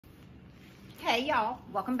Hey y'all,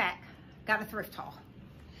 welcome back. Got a thrift haul.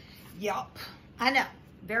 Yup, I know,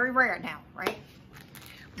 very rare now, right?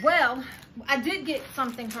 Well, I did get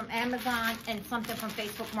something from Amazon and something from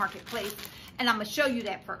Facebook Marketplace, and I'm gonna show you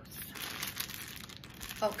that first.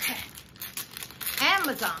 Okay,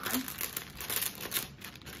 Amazon,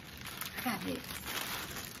 I got this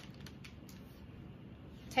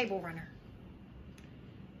table runner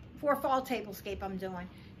for a fall tablescape I'm doing.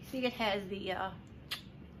 See, it has the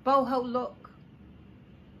boho look.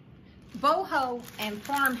 Boho and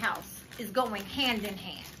farmhouse is going hand in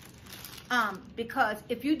hand, because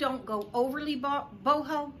if you don't go overly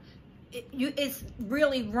boho, it's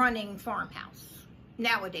really running farmhouse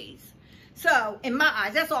nowadays. So in my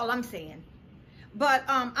eyes, that's all I'm saying. But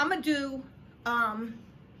I'm gonna do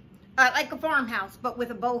like a farmhouse, but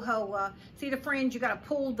with a boho. See the fringe? You gotta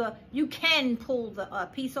pull you can pull the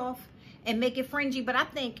piece off and make it fringy. But I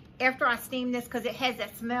think after I steam this, because it has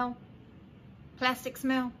that smell, plastic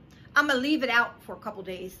smell, I'm gonna leave it out for a couple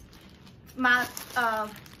days. My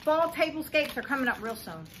fall tablescapes are coming up real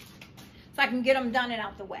soon, so I can get them done and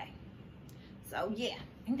out the way. So yeah,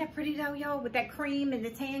 ain't that pretty though, y'all? With that cream and the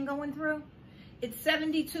tan going through. It's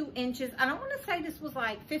 72 inches. I don't want to say this was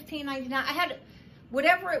like $15.99. I had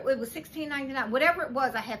whatever it was, $16.99. Whatever it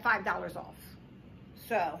was, I had $5 off.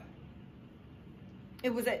 So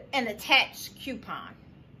it was an attached coupon.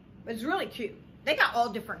 It was really cute. They got all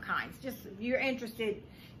different kinds. Just if you're interested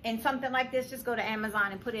in something like this, just go to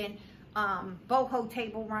Amazon and put in boho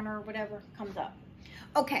table runner or whatever comes up.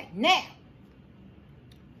 Okay, now,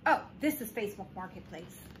 oh, this is Facebook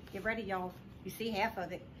Marketplace. Get ready, y'all. You see half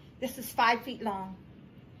of it. This is 5 feet long.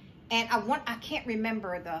 And I can't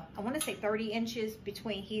remember I want to say 30 inches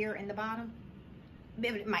between here and the bottom.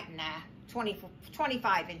 Maybe it might,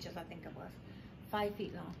 25 inches, I think it was. 5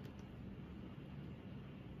 feet long.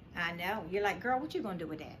 I know. You're like, girl, what you gonna do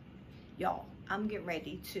with that? Y'all, I'm getting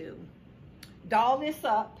ready to doll this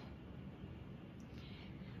up.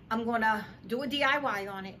 I'm gonna do a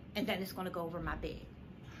DIY on it, and then it's gonna go over my bed.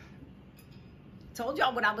 Told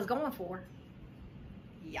y'all what I was going for.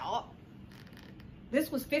 Y'all.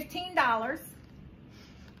 This was $15,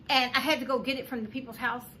 and I had to go get it from the people's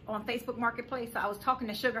house on Facebook Marketplace. So I was talking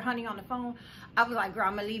to Sugar Honey on the phone. I was like, girl,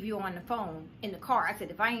 I'm gonna leave you on the phone in the car. I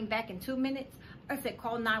said, if I ain't back in 2 minutes, I said,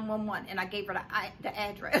 call 911, and I gave her the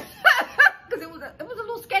address. Because it was a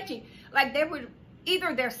little sketchy. Like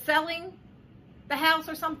they're selling the house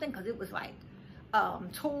or something, because it was like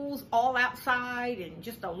tools all outside, and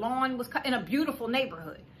just the lawn was cut in a beautiful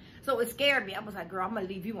neighborhood. So it scared me. I was like, girl, I'm gonna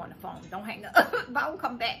leave you on the phone. Don't hang up. If I will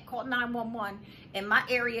come back, call 911 in my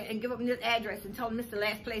area and give them this address and tell them this is the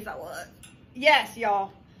last place I was. Yes,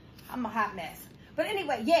 y'all. I'm a hot mess. But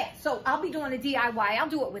anyway, yeah. So I'll be doing a DIY. I'll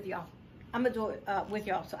do it with y'all. I'm gonna do it with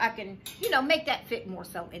y'all so I can, make that fit more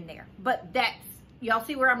so in there. But y'all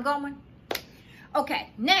see where I'm going?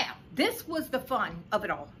 Okay, now, this was the fun of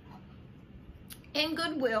it all. In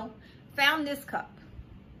Goodwill, found this cup.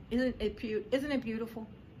 Isn't it beautiful?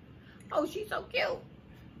 Oh, she's so cute,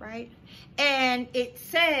 right? And it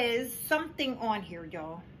says something on here,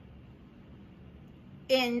 y'all,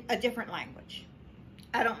 in a different language.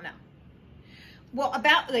 I don't know. Well,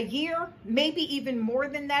 about a year, maybe even more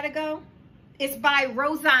than that ago, it's by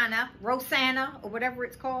Rosanna, or whatever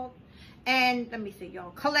it's called. And let me see,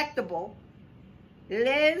 y'all. Collectible.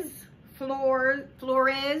 Les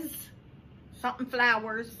Flores, something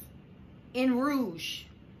flowers in rouge.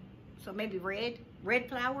 So maybe red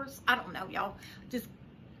flowers. I don't know, y'all. Just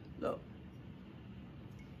look.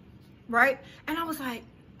 Right? And I was like,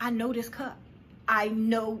 I know this cup. I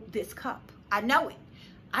know this cup. I know it.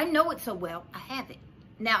 I know it so well. I have it.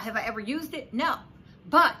 Now, have I ever used it? No.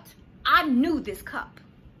 But I knew this cup.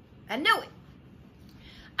 I knew it.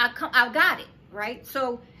 I got it, right?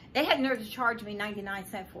 So they had nerve to charge me 99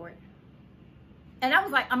 cents for it. And I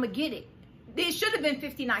was like, I'm going to get it. It should have been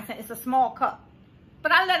 59 cents. It's a small cup.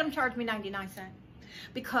 But I let them charge me 99 cents.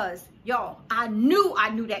 Because, y'all, I knew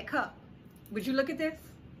that cup. Would you look at this?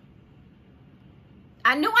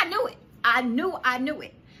 I knew it. I knew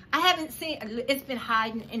it. I haven't seen, it's been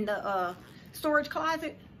hiding in the storage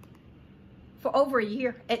closet for over a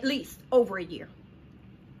year, at least over a year.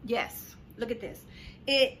 Yes, look at this.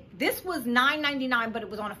 This was $9.99, but it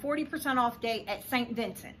was on a 40% off day at St.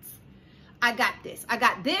 Vincent's. I got this,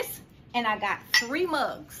 and I got 3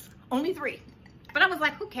 mugs, only 3. But I was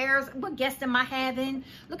like, who cares? What guest am I having?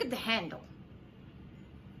 Look at the handle.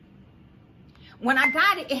 When I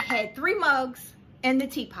got it, it had 3 mugs and the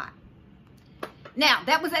teapot. Now,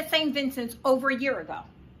 that was at St. Vincent's over a year ago.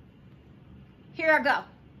 Here I go.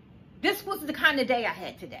 This was the kind of day I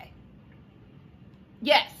had today.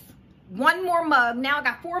 Yes, one more mug. Now I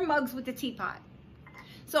got 4 mugs with the teapot.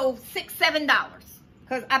 So $6, $7.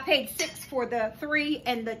 Because I paid $6 for the 3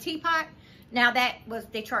 and the teapot. Now that was,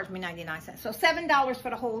 they charged me 99 cents. So $7 for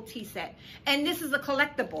the whole tea set. And this is a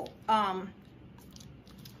collectible.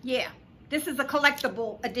 Yeah, this is a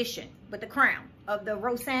collectible edition with the crown of the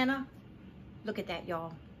Rosanna. Look at that,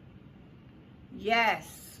 y'all.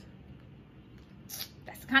 Yes.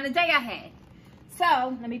 That's the kind of day I had.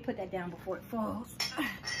 So, let me put that down before it falls.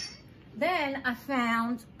 Then I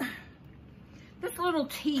found this little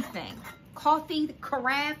tea thing. Coffee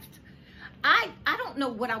carafe. I don't know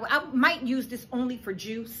what I might use this only for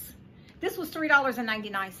juice. This was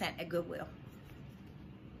 $3.99 at Goodwill.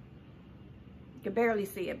 You can barely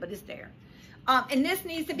see it, but it's there. And this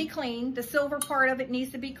needs to be cleaned. The silver part of it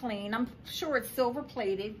needs to be cleaned. I'm sure it's silver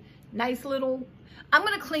plated. Nice little, I'm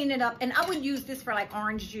going to clean it up. And I would use this for like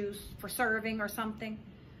orange juice for serving or something.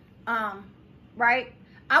 Right?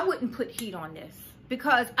 I wouldn't put heat on this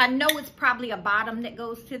because I know it's probably a bottom that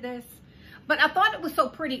goes to this. But I thought it was so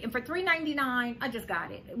pretty. And for $3.99, I just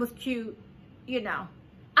got it. It was cute, you know.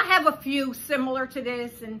 I have a few similar to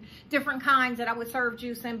this and different kinds that I would serve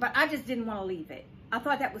juice in, but I just didn't want to leave it. I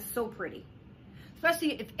thought that was so pretty.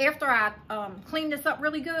 Especially if after I clean this up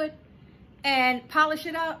really good and polish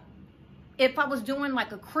it up. If I was doing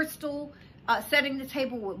like a crystal, setting the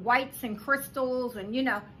table with whites and crystals and, you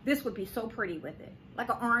know, this would be so pretty with it. Like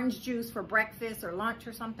an orange juice for breakfast or lunch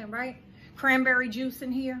or something, right? Cranberry juice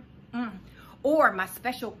in here. Or my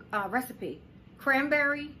special recipe.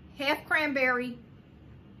 Cranberry, half cranberry.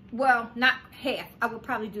 Well, not half. I would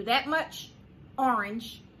probably do that much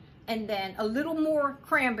orange and then a little more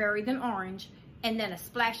cranberry than orange and then a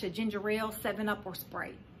splash of ginger ale, 7-Up or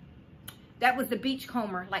Sprite. That was the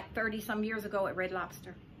beachcomber like 30 some years ago at Red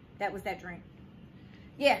Lobster. That was that drink.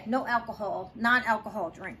 Yeah, no alcohol,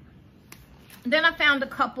 non-alcohol drink. And then I found a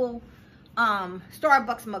couple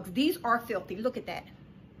Starbucks mugs. These are filthy. Look at that.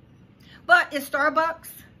 But it's Starbucks.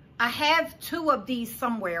 I have 2 of these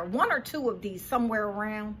somewhere, 1 or 2 of these somewhere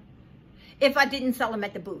around. If I didn't sell them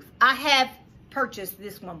at the booth, I have purchased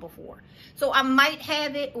this one before. So I might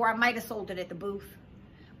have it or I might have sold it at the booth.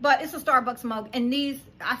 But it's a Starbucks mug and these,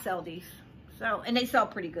 I sell these. So, and they sell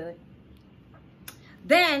pretty good.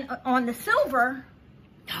 Then on the silver,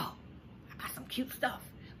 oh, I got some cute stuff.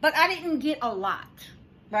 But I didn't get a lot,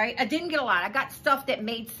 right? I didn't get a lot. I got stuff that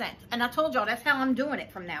made sense. And I told y'all that's how I'm doing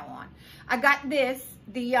it from now on. I got this,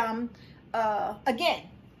 again,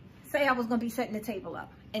 say I was going to be setting the table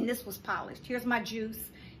up. And this was polished. Here's my juice.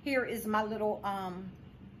 Here is my little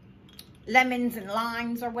lemons and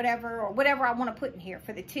limes or whatever I want to put in here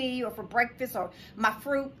for the tea or for breakfast, or my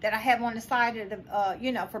fruit that I have on the side of the,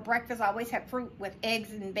 you know, for breakfast. I always have fruit with eggs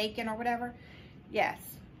and bacon or whatever. Yes.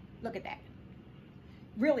 Look at that.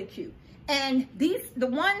 Really cute. And these, the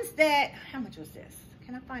ones that, how much was this?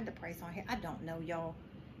 Can I find the price on here? I don't know, y'all.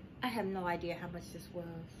 I have no idea how much this was.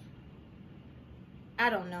 I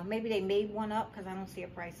don't know. Maybe they made one up because I don't see a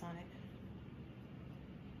price on it.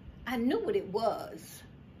 I knew what it was,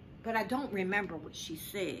 but I don't remember what she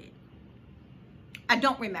said. I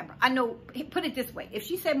don't remember. I know, put it this way. If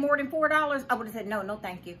she said more than $4, I would have said, no, no,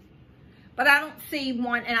 thank you. But I don't see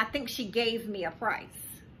one, and I think she gave me a price.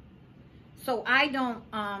 So I don't,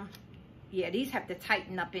 yeah, these have to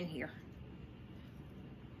tighten up in here.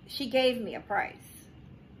 She gave me a price.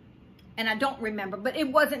 And I don't remember, but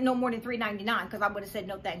it wasn't no more than $3.99 because I would have said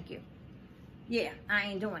no thank you. Yeah, I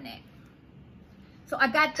ain't doing that. So I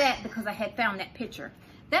got that because I had found that picture.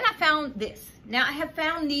 Then I found this. Now I have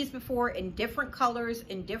found these before in different colors,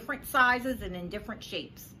 in different sizes, and in different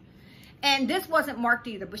shapes. And this wasn't marked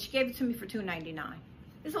either, but she gave it to me for $2.99.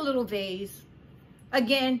 It's a little vase.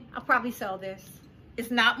 Again, I'll probably sell this.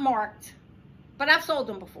 It's not marked, but I've sold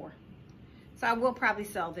them before. So I will probably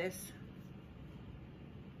sell this.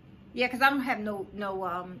 Yeah, because I don't have no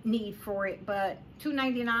need for it, but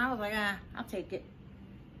 $2.99, I was like, I'll take it.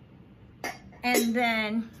 And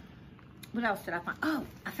then, what else did I find? Oh,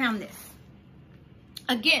 I found this.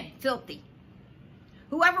 Again, filthy.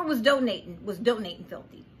 Whoever was donating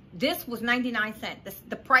filthy. This was 99 cents,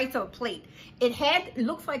 the price of a plate. It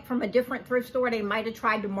looks like from a different thrift store. They might have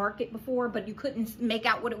tried to mark it before, but you couldn't make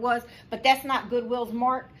out what it was. But that's not Goodwill's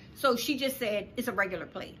mark. So she just said, it's a regular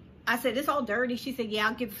plate. I said, it's all dirty. She said, yeah,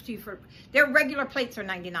 I'll give it to you for, their regular plates are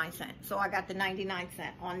 99 cents. So I got the 99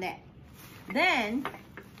 cent on that. Then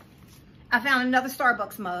I found another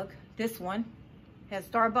Starbucks mug. This one has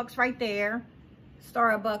Starbucks right there.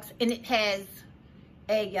 Starbucks, and it has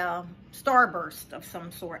a starburst of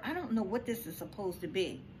some sort. I don't know what this is supposed to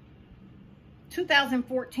be.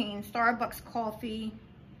 2014 Starbucks coffee.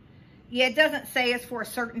 Yeah, it doesn't say it's for a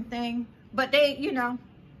certain thing, but they, you know,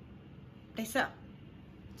 They sell.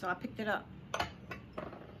 So I picked it up.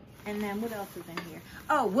 And then what else is in here?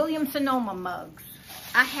 Oh, Williams-Sonoma mugs.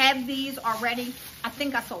 I have these already. I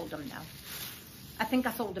think I sold them though. I think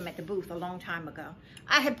I sold them at the booth a long time ago.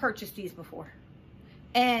 I had purchased these before.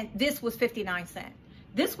 And this was 59 cents.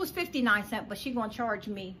 This was 59 cents, but she gonna charge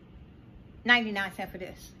me 99 cents for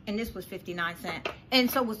this. And this was 59 cents. And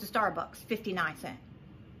so was the Starbucks, 59 cents.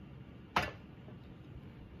 I'm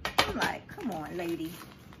like, come on, lady.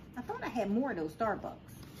 I thought I had more of those Starbucks.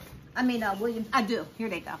 I mean, Williams, I do. Here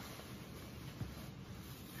they go.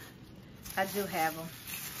 I do have them.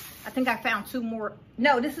 I think I found 2 more.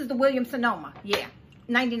 No, this is the Williams-Sonoma. Yeah,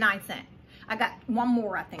 99 cents. I got 1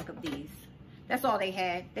 more, I think, of these. That's all they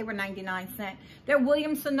had. They were 99 cents. They're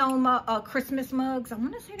Williams-Sonoma Christmas mugs. I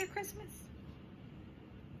want to say they're Christmas.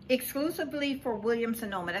 Exclusively for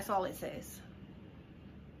Williams-Sonoma. That's all it says.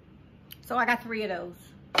 So I got 3 of those.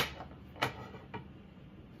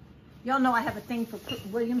 Y'all know I have a thing for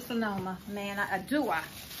Williams-Sonoma. Man, I do.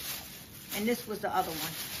 And this was the other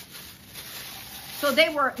one. So they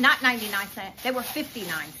were not 99 cents. They were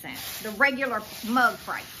 59 cents. The regular mug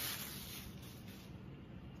price.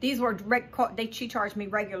 These were she charged me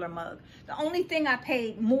regular mug. The only thing I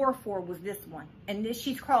paid more for was this one. And this,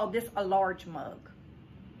 she's called this a large mug.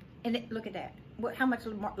 And look at that. How much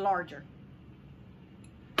larger?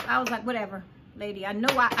 I was like, whatever, lady. I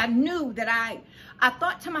knew that I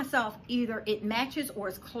thought to myself, either it matches or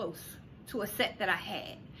it's close to a set that I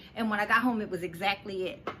had. And when I got home, it was exactly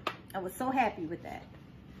it. I was so happy with that.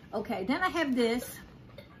 Okay, then I have this.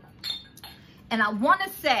 And I want to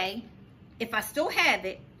say, if I still have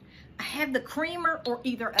it, I have the creamer or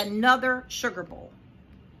either another sugar bowl.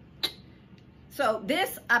 So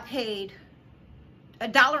this I paid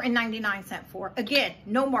 $1.99 for. Again,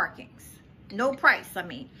 no markings. No price, I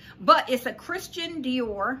mean. But it's a Christian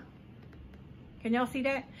Dior. Can y'all see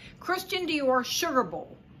that? Christian Dior sugar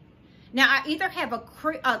bowl. Now, I either have a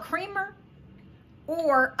creamer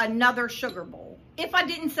or another sugar bowl. If I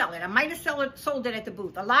didn't sell it, I might have sold it at the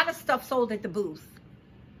booth. A lot of stuff sold at the booth.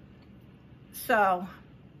 So,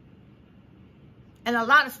 and a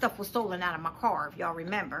lot of stuff was stolen out of my car, if y'all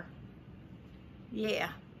remember. Yeah.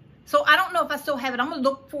 So I don't know if I still have it. I'm going to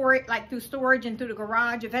look for it like through storage and through the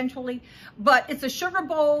garage eventually. But it's a sugar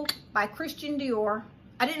bowl by Christian Dior.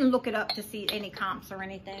 I didn't look it up to see any comps or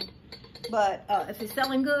anything. But if it's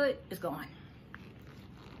selling good, it's going.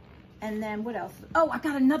 And then what else? Oh, I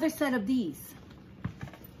got another set of these.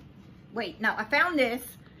 Wait, now I found this.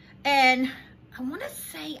 And I want to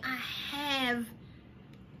say I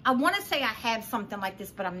have something like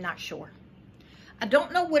this, but I'm not sure. I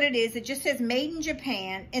don't know what it is. It just says made in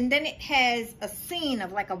Japan. And then it has a scene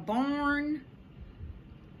of like a barn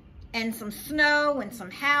and some snow and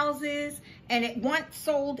some houses. And it once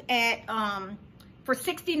sold at, for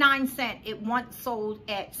 69 cents, it once sold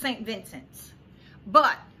at St. Vincent's.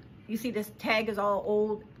 But, you see this tag is all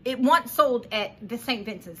old. It once sold at the St.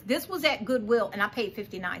 Vincent's. This was at Goodwill and I paid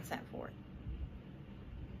 59 cents for it.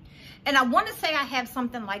 And I want to say I have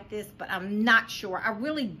something like this, but I'm not sure. I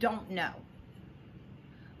really don't know.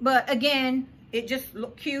 But again, it just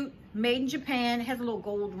looked cute. Made in Japan. It has a little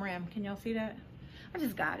gold rim. Can y'all see that? I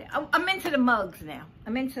just got it. I'm into the mugs now.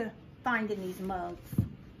 I'm into finding these mugs.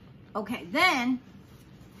 Okay, then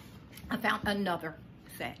I found another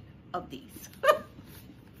set of these.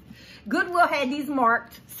 Goodwill had these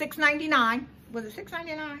marked $6.99. Was it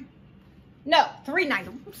 $6.99? No,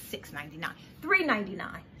 $3.99. $6.99. $3.99.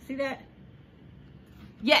 See that?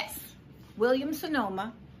 Yes.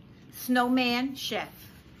 Williams-Sonoma Snowman Chef.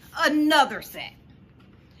 Another set.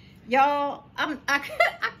 Y'all, I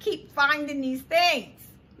keep finding these things.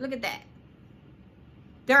 Look at that.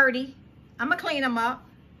 Dirty. I'm going to clean them up.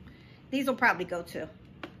 These will probably go too.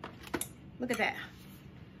 Look at that.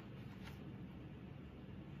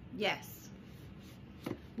 Yes.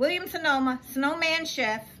 Williams-Sonoma Snowman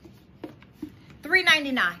Chef.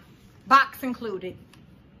 $3.99. Box included.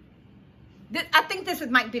 I think this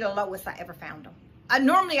might be the lowest I ever found them.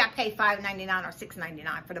 Normally I pay $5.99 or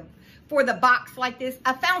 $6.99 for the box like this.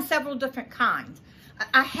 I found several different kinds.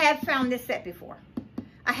 I have found this set before.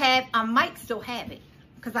 I might still have it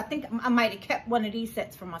because I think I might have kept one of these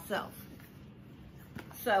sets for myself.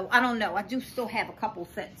 So I don't know. I do still have a couple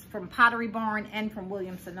sets from Pottery Barn and from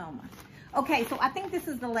Williams-Sonoma. Okay, so I think this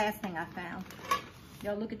is the last thing I found.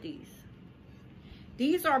 Y'all look at these.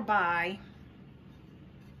 These are by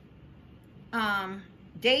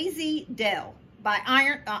Daisy Dell.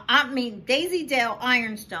 Daisy Dell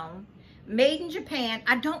Ironstone, made in Japan.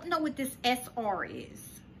 I don't know what this SR is.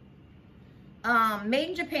 Made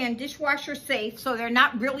in Japan, dishwasher safe, so they're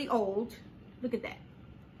not really old. Look at that.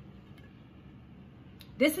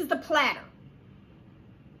 This is the platter.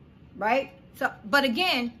 right? So, but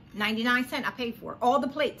again, 99 cents I paid for it. All the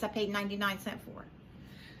plates I paid 99 cents for.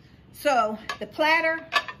 So the platter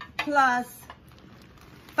plus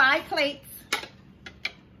 5 plates.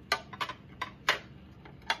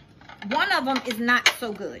 One of them is not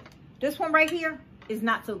so good. This one right here is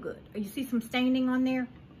not so good. You see some staining on there?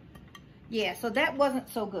 Yeah, so that wasn't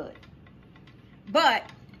so good. But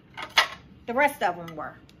the rest of them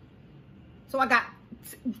were. So I got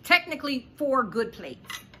technically 4 good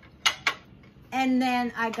plates. And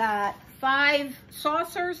then I got 5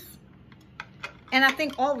 saucers. And I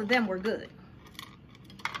think all of them were good.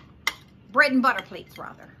 Bread and butter plates,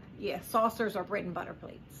 rather. Yeah, saucers or bread and butter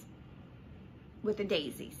plates with the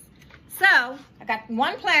daisies. So I got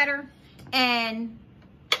 1 platter, and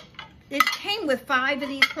it came with 5 of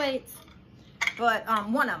these plates. But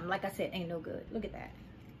one of them, like I said, ain't no good. Look at that.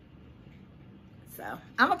 So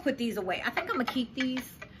I'm going to put these away. I think I'm going to keep these.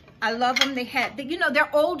 I love them. They had, you know,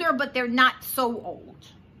 they're older, but they're not so old.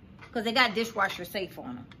 Because they got dishwasher safe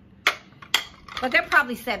on them. But they're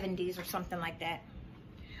probably 70s or something like that.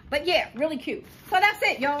 But yeah, really cute. So that's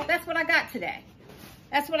it, y'all. That's what I got today.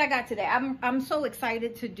 That's what I got today. I'm so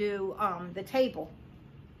excited to do the table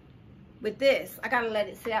with this. I got to let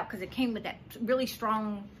it sit out because it came with that really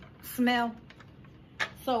strong smell.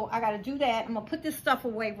 So I got to do that. I'm going to put this stuff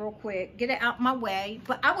away real quick. Get it out my way.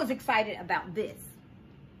 But I was excited about this.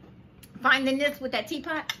 Finding this with that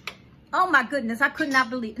teapot. Oh my goodness. I could not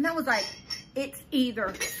believe. And I was like, it's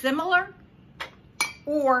either similar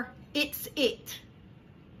or it's it.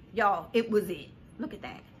 Y'all, it was it. Look at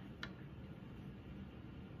that.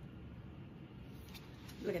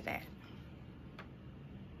 Look at that.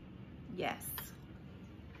 Yes.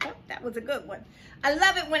 Oh, that was a good one. I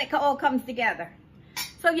love it when it all comes together.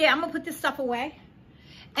 So yeah, I'm gonna put this stuff away.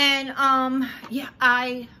 And yeah,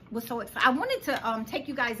 I was so excited. I wanted to take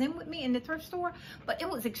you guys in with me in the thrift store, but it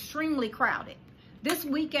was extremely crowded. This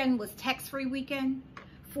weekend was tax-free weekend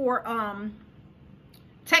for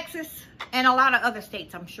Texas and a lot of other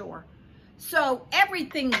states, I'm sure. So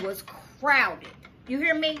everything was crowded. You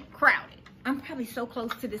hear me? Crowded. I'm probably so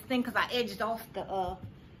close to this thing because I edged off the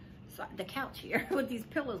couch here with these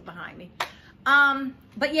pillows behind me.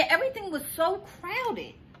 But yeah, everything was so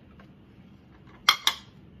crowded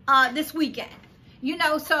this weekend. You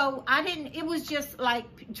know, so it was just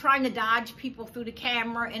like trying to dodge people through the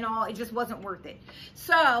camera and all. It just wasn't worth it.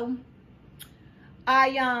 So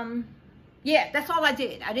yeah, that's all I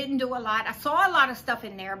did. I didn't do a lot. I saw a lot of stuff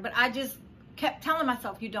in there, but I just kept telling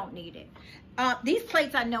myself, you don't need it. These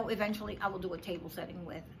plates I know eventually I will do a table setting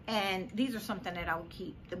with. And these are something that I will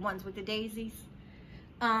keep. The ones with the daisies.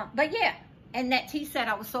 But yeah, and that tea set,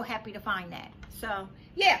 I was so happy to find that. So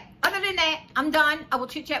yeah, other than that, I'm done. I will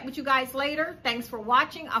chit chat with you guys later. Thanks for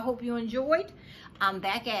watching. I hope you enjoyed. I'm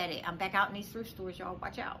back at it. I'm back out in these thrift stores, y'all.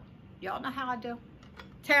 Watch out. Y'all know how I do.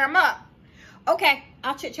 Tear them up. Okay,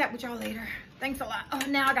 I'll chit chat with y'all later. Thanks a lot. Oh,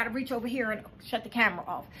 now I got to reach over here and shut the camera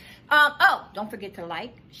off. Oh, don't forget to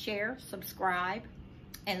like, share, subscribe,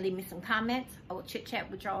 and leave me some comments. I will chit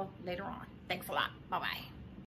chat with y'all later on. Thanks a lot. Bye-bye.